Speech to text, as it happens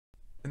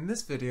In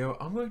this video,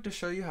 I'm going to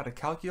show you how to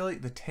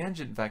calculate the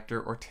tangent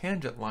vector or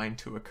tangent line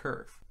to a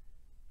curve.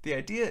 The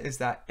idea is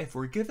that if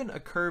we're given a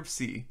curve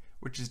C,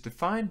 which is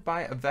defined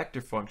by a vector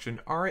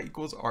function r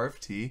equals r of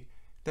t,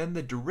 then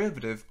the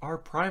derivative r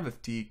prime of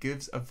t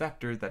gives a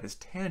vector that is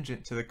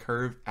tangent to the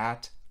curve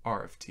at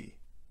r of t.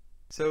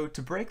 So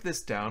to break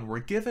this down, we're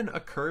given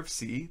a curve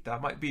C,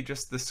 that might be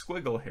just the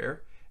squiggle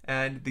here,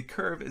 and the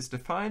curve is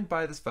defined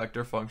by this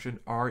vector function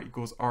r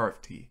equals r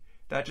of t.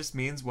 That just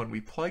means when we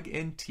plug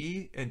in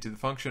t into the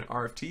function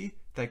r of t,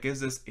 that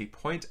gives us a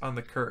point on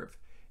the curve.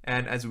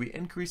 And as we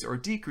increase or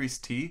decrease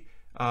t,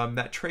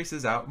 that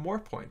traces out more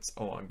points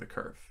along the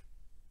curve.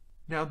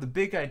 Now the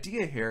big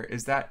idea here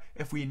is that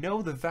if we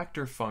know the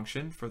vector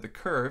function for the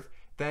curve,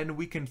 then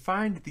we can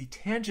find the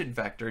tangent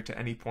vector to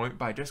any point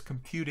by just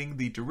computing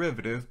the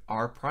derivative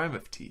r prime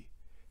of t.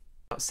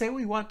 Now, say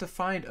we want to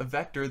find a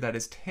vector that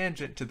is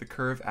tangent to the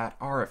curve at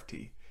r of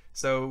t.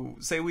 So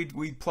say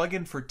we plug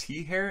in for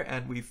t here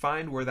and we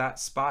find where that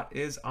spot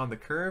is on the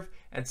curve,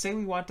 and say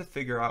we want to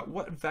figure out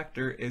what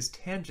vector is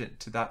tangent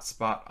to that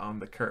spot on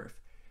the curve.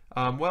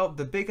 Well,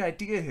 the big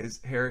idea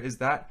here is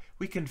that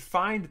we can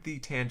find the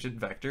tangent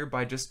vector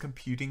by just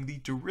computing the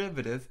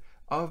derivative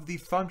of the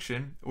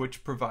function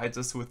which provides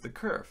us with the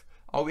curve.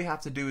 All we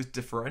have to do is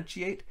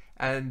differentiate,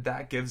 and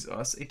that gives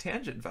us a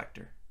tangent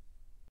vector.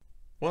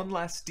 One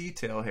last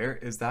detail here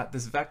is that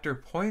this vector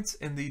points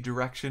in the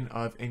direction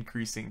of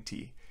increasing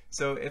t.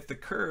 So if the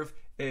curve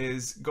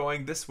is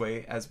going this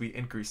way as we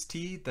increase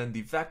t, then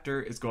the vector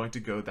is going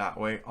to go that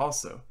way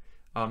also.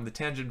 The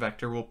tangent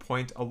vector will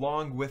point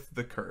along with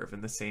the curve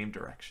in the same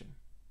direction.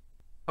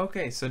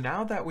 Okay, so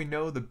now that we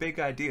know the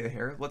big idea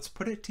here, let's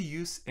put it to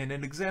use in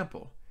an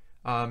example.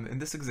 In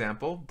this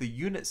example, the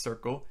unit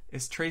circle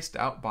is traced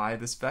out by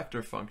this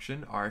vector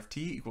function r of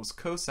t equals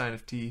cosine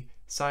of t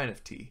sine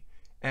of t.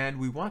 And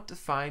we want to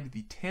find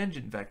the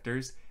tangent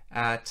vectors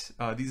at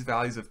these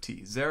values of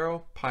t,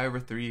 0, pi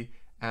over 3,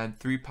 and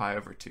 3 pi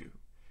over 2.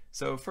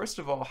 So first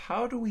of all,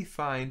 how do we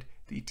find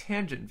the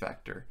tangent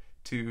vector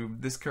to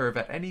this curve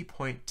at any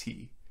point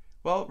t?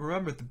 Well,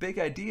 remember, the big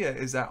idea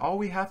is that all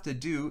we have to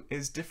do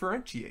is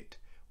differentiate.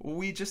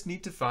 We just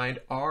need to find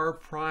r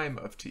prime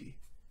of t.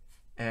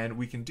 And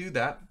we can do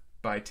that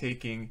by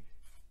taking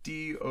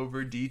d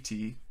over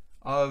dt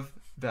of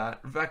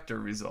that vector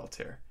result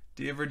here.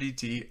 D over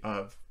dt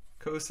of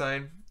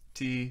cosine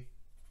t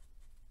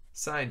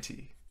sine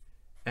t.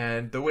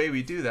 And the way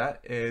we do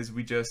that is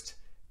we just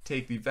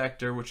take the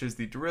vector, which is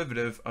the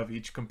derivative of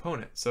each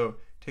component. So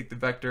take the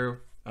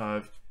vector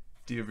of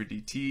d over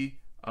dt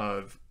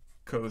of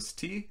cos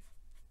t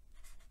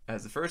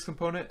as the first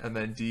component, and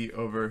then d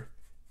over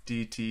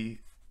dt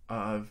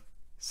of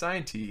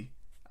sine t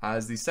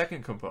as the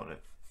second component.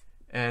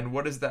 And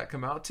what does that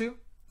come out to?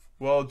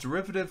 Well,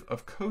 derivative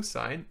of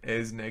cosine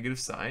is negative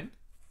sine.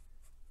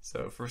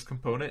 So first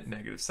component,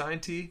 negative sine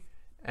t,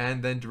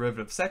 and then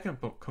derivative of second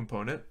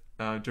component,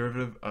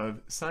 derivative of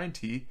sine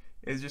t,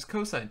 is just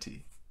cosine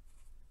t.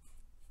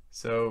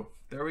 So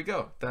there we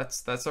go.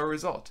 That's our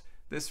result.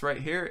 This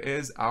right here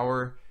is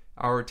our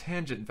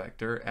tangent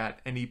vector at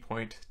any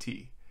point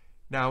t.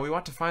 Now we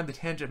want to find the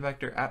tangent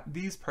vector at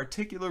these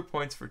particular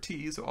points for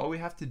t, so all we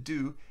have to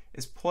do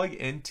is plug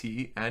in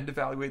t and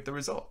evaluate the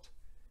result.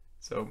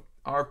 So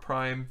r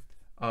prime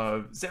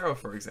of 0,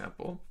 for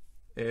example,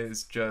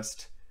 is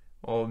just,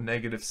 well,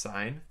 negative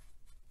sine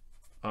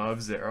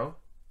of 0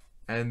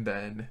 and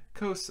then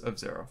cos of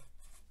 0.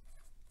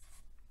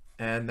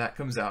 And that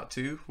comes out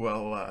to,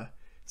 well,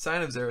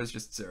 sine of 0 is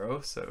just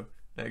 0, so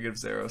negative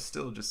 0 is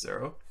still just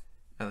 0.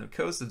 And then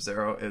cos of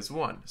 0 is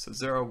 1, so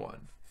 0,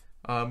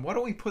 1. Why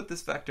don't we put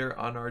this vector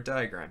on our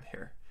diagram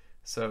here?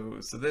 So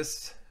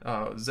this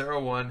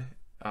 0, 1,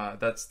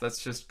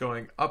 that's just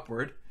going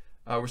upward.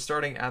 We're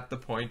starting at the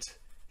point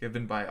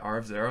given by r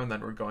of 0, and then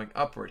we're going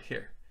upward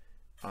here.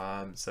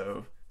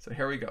 So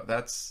here we go.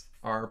 That's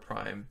r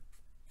prime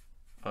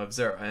of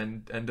 0.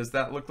 And does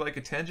that look like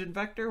a tangent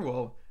vector?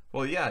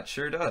 Well, yeah, it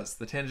sure does.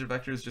 The tangent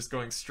vector is just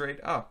going straight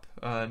up,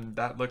 and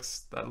that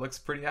looks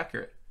pretty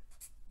accurate.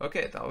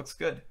 Okay, that looks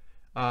good.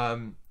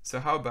 So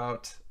how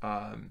about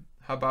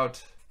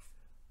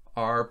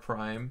r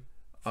prime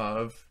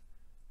of,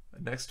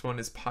 next one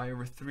is pi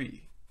over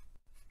 3.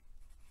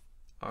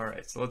 All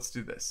right, so let's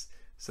do this.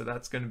 So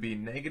that's going to be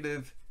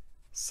negative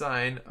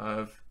sine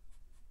of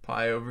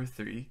pi over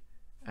 3,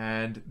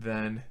 and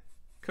then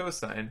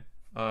cosine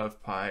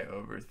of pi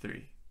over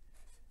 3.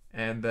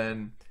 And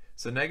then,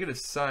 so negative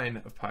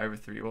sine of pi over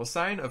 3. Well,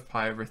 sine of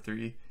pi over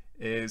 3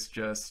 is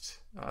just,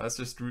 that's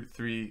just root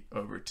 3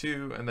 over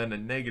 2, and then a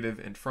negative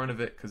in front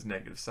of it because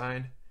negative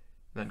sine.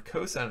 And then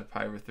cosine of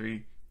pi over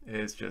 3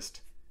 is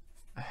just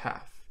a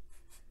half.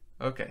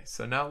 Okay,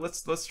 so now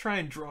let's try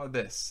and draw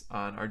this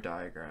on our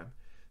diagram.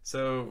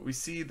 So we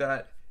see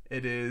that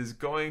it is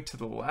going to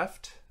the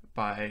left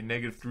by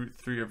negative root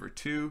 3 over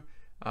 2,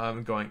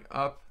 going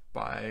up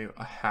by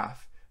a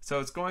half. So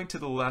it's going to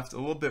the left a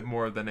little bit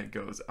more than it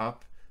goes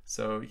up.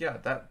 So yeah,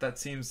 that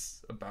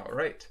seems about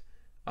right.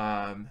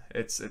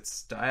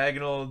 It's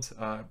diagonaled,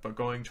 but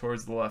going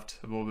towards the left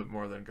a little bit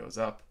more than it goes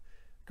up.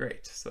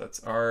 Great, so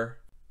that's our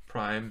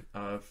prime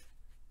of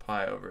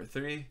pi over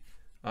 3.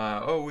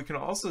 Oh, we can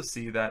also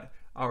see that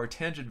our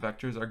tangent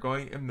vectors are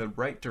going in the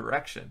right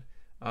direction.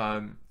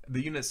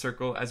 The unit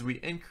circle, as we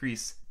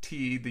increase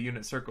t, the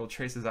unit circle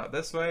traces out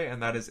this way,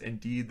 and that is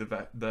indeed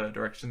the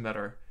direction that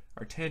our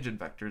tangent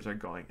vectors are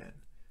going in.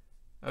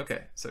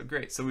 Okay, so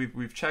great. So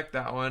we've checked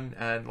that one,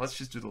 and let's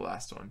just do the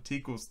last one. T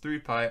equals 3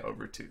 pi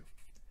over 2.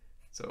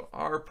 So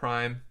r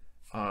prime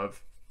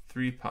of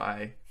 3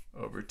 pi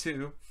over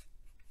 2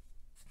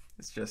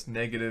 is just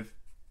negative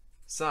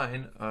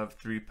sine of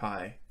 3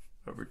 pi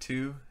over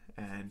 2,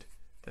 and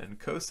then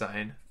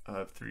cosine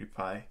of 3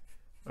 pi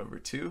over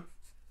 2.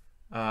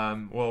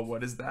 Well,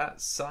 what is that?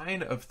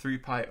 Sine of 3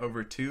 pi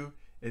over 2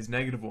 is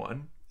negative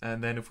 1,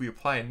 and then if we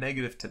apply a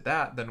negative to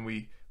that, then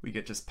we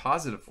get just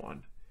positive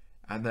 1.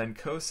 And then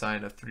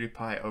cosine of 3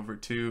 pi over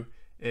 2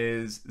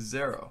 is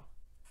 0.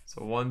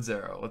 So 1,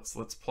 0.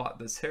 Let's plot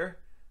this here.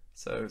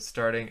 So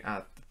starting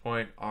at the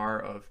point r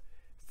of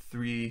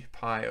 3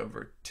 pi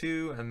over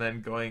 2, and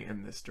then going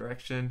in this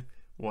direction,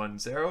 1,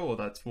 0. Well,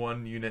 that's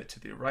 1 unit to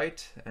the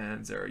right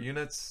and 0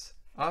 units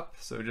up.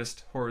 So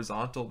just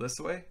horizontal this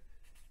way.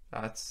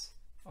 That's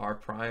r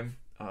prime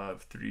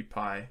of 3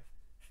 pi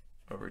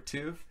over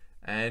 2.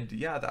 And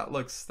yeah, that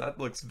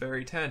looks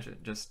very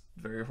tangent, just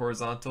very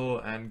horizontal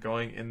and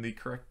going in the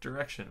correct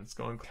direction. It's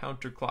going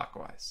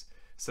counterclockwise.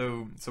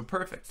 So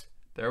perfect.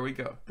 There we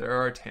go. There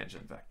are our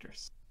tangent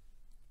vectors.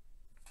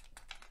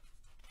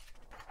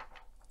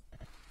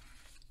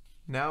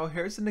 Now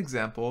here's an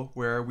example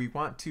where we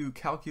want to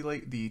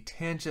calculate the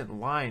tangent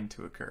line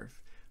to a curve.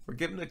 We're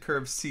given a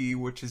curve C,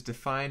 which is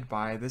defined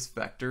by this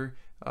vector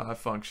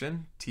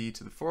function, t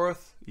to the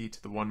 4th, e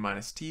to the 1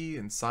 minus t,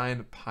 and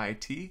sine pi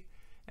t.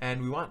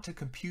 And we want to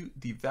compute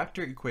the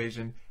vector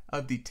equation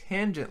of the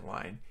tangent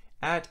line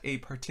at a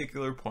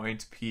particular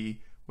point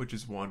P, which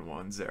is 1,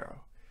 1, 0.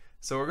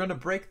 So we're going to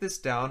break this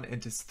down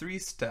into 3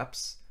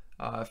 steps.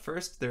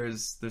 First,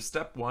 there's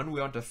step 1. We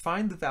want to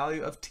find the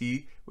value of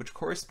t, which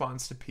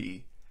corresponds to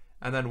P.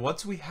 And then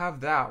once we have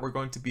that, we're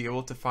going to be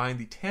able to find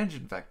the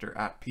tangent vector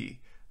at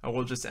P. And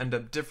we'll just end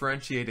up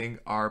differentiating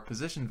our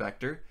position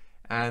vector,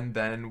 and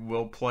then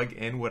we'll plug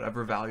in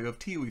whatever value of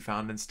t we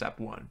found in step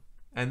 1.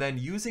 And then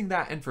using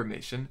that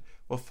information,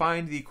 we'll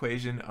find the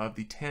equation of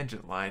the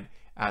tangent line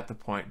at the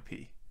point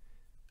P.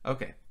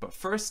 Okay, but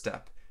first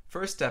step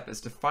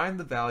is to find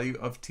the value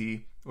of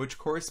t which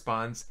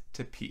corresponds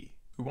to P.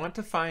 We want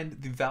to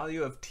find the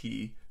value of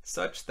t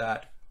such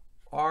that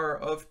r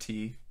of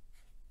t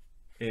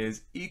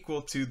is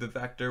equal to the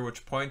vector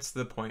which points to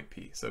the point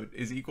P. So it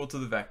is equal to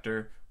the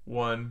vector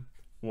 1,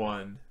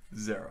 1,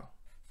 0.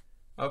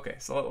 Okay,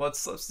 so let's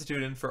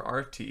substitute in for r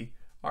of t.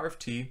 R of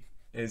t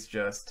is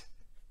just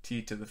t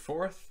to the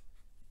 4th,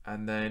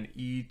 and then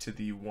e to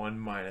the 1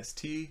 minus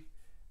t,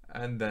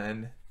 and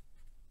then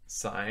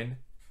sine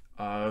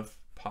of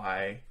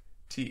pi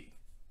t.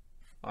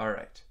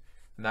 Alright,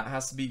 and that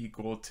has to be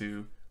equal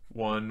to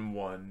 1,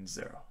 1,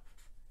 0.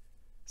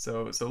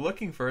 So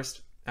looking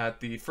first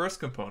at the first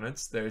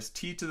components, there's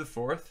t to the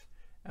 4th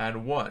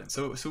and 1.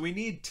 So we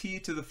need t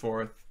to the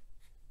 4th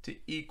to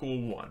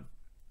equal 1.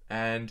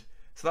 And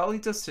so that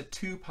leads us to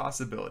 2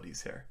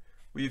 possibilities here.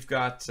 We've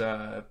got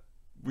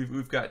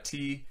we've got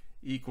t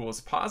equals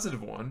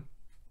positive 1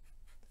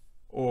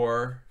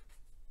 or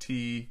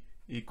t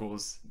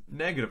equals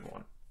negative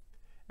 1.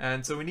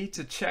 And so we need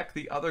to check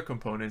the other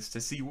components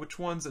to see which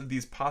ones of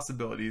these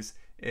possibilities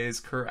is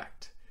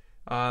correct.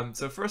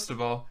 So first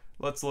of all,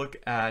 let's look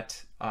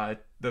at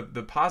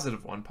the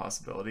positive 1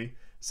 possibility.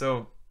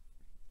 So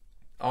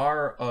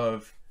r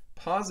of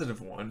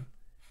positive 1,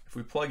 if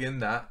we plug in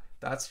that,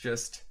 that's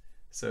just,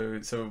 so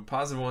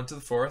positive 1 to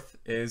the 4th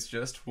is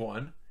just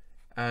 1.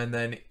 And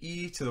then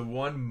e to the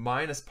 1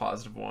 minus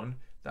positive 1,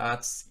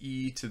 that's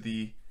e to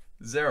the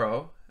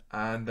 0.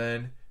 And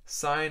then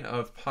sine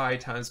of pi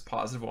times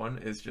positive 1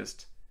 is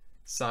just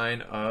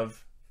sine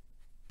of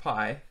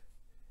pi.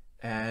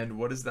 And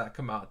what does that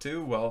come out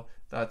to? Well,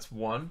 that's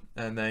 1.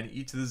 And then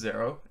e to the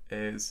 0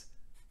 is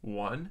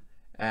 1.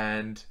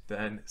 And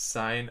then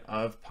sine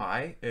of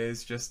pi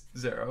is just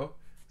 0.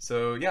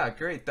 So yeah,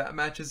 great, that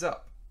matches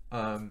up.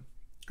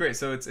 Great,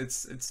 so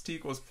it's t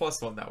equals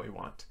plus 1 that we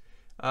want.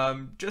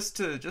 Just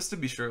to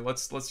be sure,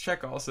 let's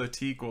check also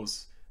t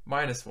equals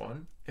minus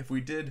 1. If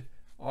we did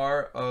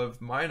r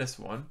of minus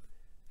 1,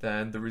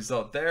 then the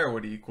result there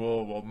would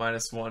equal, well,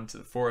 minus 1 to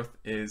the 4th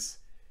is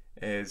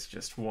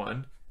just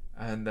 1,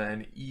 and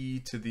then e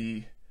to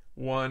the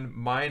 1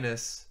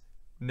 minus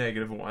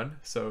negative 1,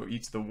 so e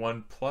to the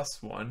 1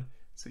 plus 1,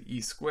 so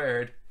e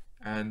squared,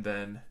 and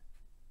then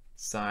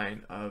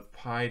sine of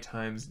pi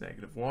times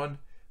negative 1,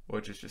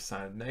 which is just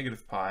sine of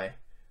negative pi.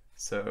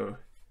 So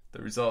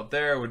the result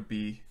there would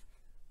be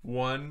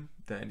 1,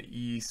 then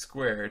e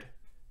squared,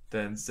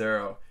 then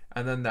 0.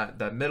 And then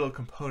that middle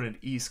component,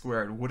 e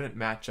squared, wouldn't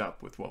match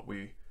up with what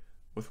we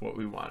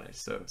wanted.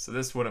 So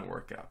this wouldn't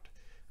work out.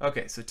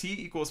 Okay, so t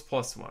equals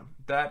plus 1.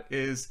 That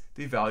is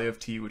the value of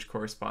t which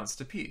corresponds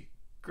to P.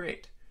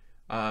 Great.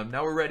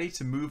 Now we're ready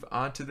to move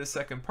on to the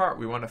second part.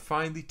 We want to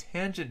find the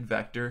tangent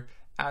vector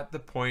at the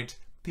point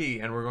p,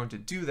 and we're going to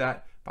do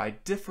that by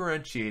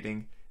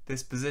differentiating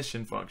this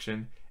position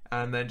function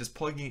and then just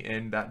plugging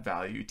in that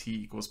value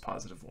t equals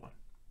positive 1.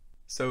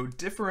 So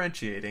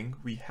differentiating,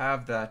 we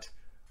have that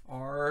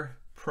r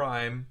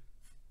prime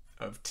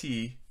of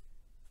t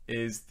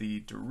is the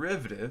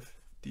derivative,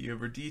 d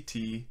over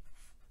dt,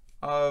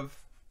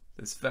 of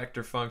this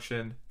vector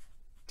function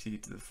t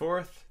to the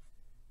fourth,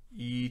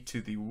 e to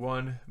the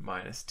 1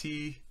 minus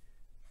t,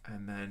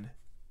 and then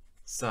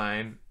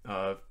sine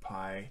of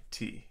pi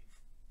t.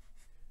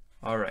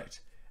 Alright,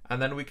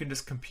 and then we can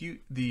just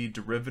compute the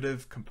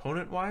derivative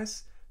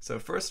component-wise. So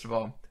first of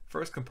all,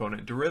 first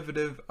component,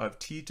 derivative of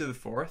t to the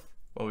fourth,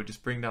 well, we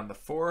just bring down the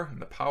 4 and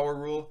the power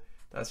rule.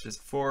 That's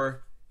just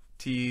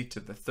 4t to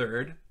the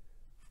third.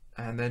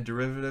 And then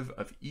derivative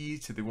of e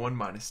to the 1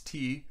 minus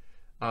t.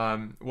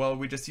 Well,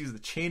 we just use the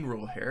chain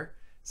rule here.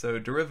 So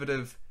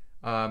derivative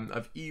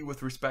of e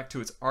with respect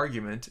to its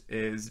argument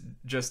is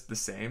just the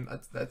same.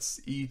 That's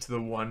e to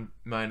the 1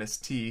 minus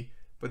t.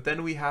 But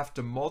then we have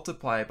to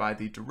multiply by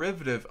the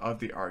derivative of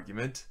the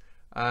argument.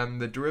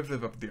 The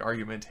derivative of the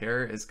argument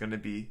here is going to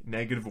be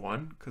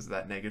 -1 because of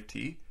that negative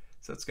t.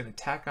 So it's going to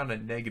tack on a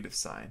negative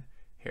sign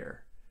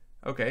here.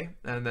 Okay,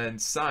 and then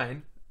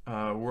sine,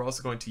 we're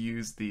also going to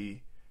use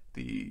the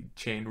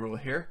chain rule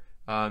here.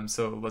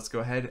 So let's go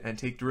ahead and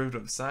take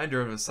derivative of sine.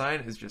 Derivative of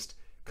sine is just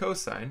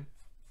cosine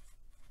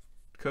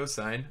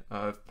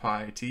of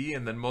pi t,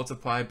 and then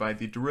multiply by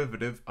the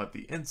derivative of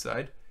the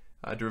inside.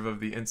 Derivative of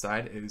the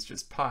inside is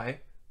just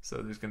pi,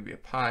 so there's going to be a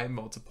pi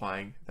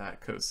multiplying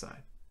that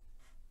cosine.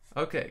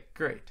 Okay,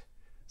 great.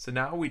 So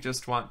now we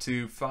just want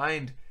to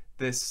find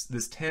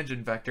this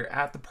tangent vector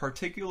at the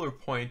particular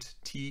point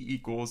t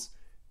equals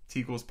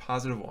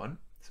positive 1.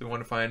 So we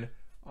want to find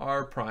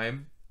r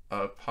prime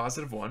of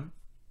positive 1,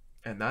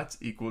 and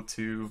that's equal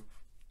to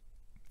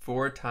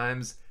 4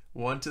 times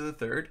 1 to the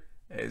third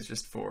is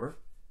just 4,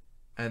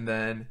 and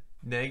then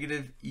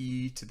negative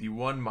e to the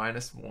 1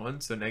 minus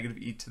 1, so negative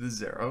e to the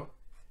 0,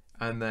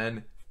 and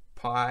then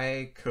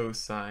pi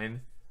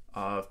cosine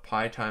of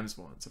pi times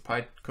 1, so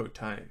pi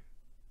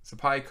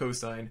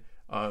cosine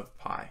of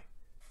pi.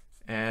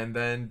 And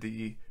then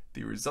the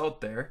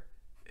result there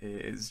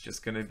is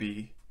just going to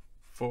be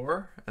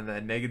 4, and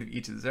then negative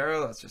e to the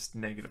 0, that's just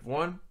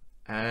 -1,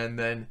 and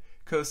then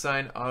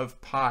cosine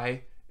of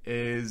pi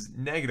is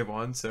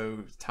 -1,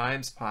 so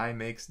times pi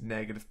makes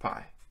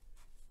 -pi.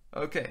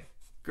 Okay,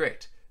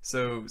 great.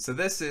 So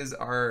this is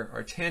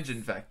our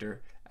tangent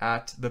vector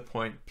at the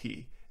point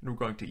P, and we're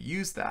going to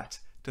use that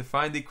to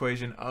find the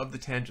equation of the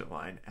tangent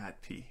line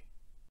at P.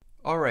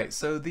 Alright,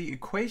 so the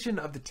equation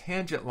of the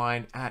tangent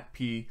line at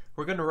P,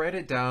 we're going to write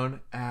it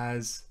down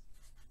as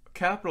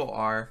capital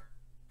R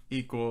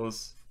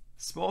equals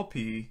small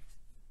p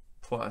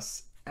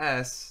plus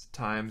s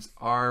times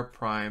r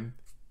prime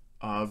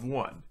of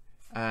 1.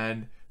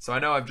 And so I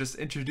know I've just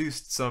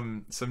introduced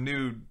some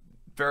new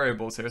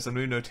variables here, some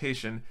new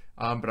notation,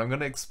 but I'm going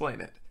to explain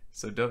it,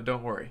 so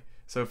don't worry.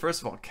 So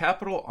first of all,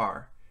 capital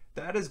R,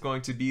 that is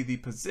going to be the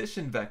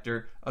position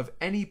vector of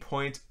any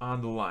point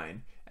on the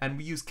line. And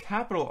we use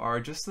capital R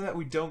just so that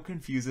we don't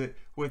confuse it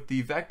with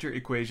the vector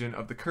equation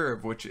of the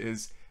curve, which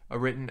is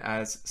written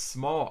as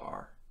small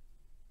r.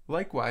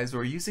 Likewise,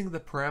 we're using the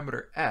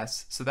parameter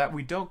s so that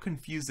we don't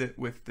confuse it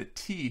with the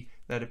t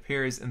that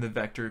appears in the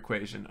vector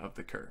equation of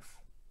the curve.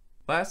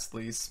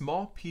 Lastly,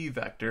 small p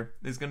vector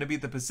is going to be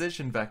the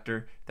position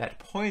vector that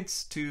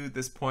points to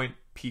this point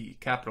P,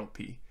 capital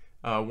P,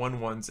 1,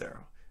 1,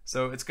 0.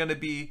 So it's going to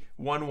be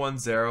 1, 1,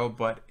 0,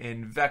 but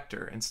in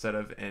vector instead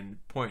of in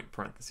point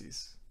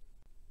parentheses.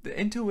 The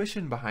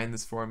intuition behind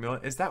this formula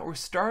is that we're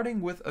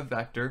starting with a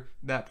vector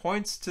that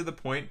points to the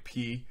point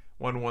P,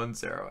 1, 1,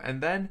 0,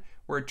 and then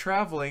we're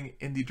traveling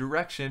in the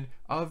direction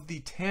of the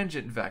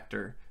tangent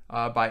vector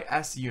by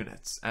s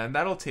units, and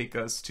that'll take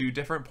us to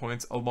different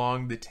points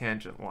along the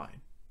tangent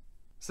line.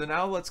 So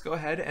now let's go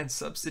ahead and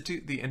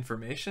substitute the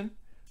information.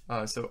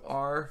 So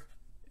r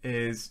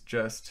is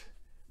just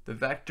the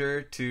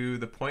vector to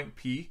the point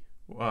P,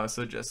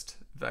 so just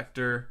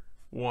vector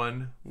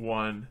 1,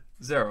 1,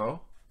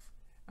 0,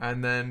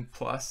 and then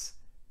plus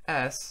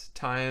s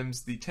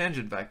times the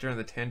tangent vector, and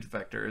the tangent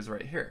vector is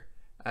right here,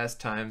 s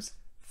times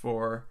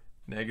 4,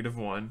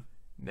 -1,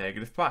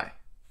 -pi.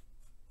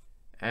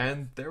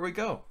 And there we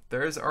go.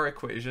 There's our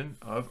equation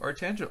of our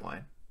tangent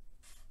line.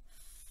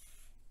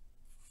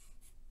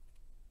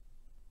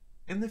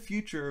 In the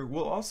future,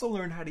 we'll also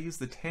learn how to use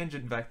the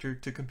tangent vector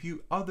to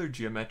compute other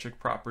geometric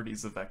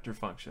properties of vector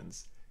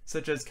functions,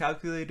 such as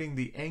calculating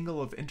the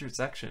angle of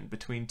intersection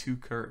between two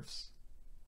curves.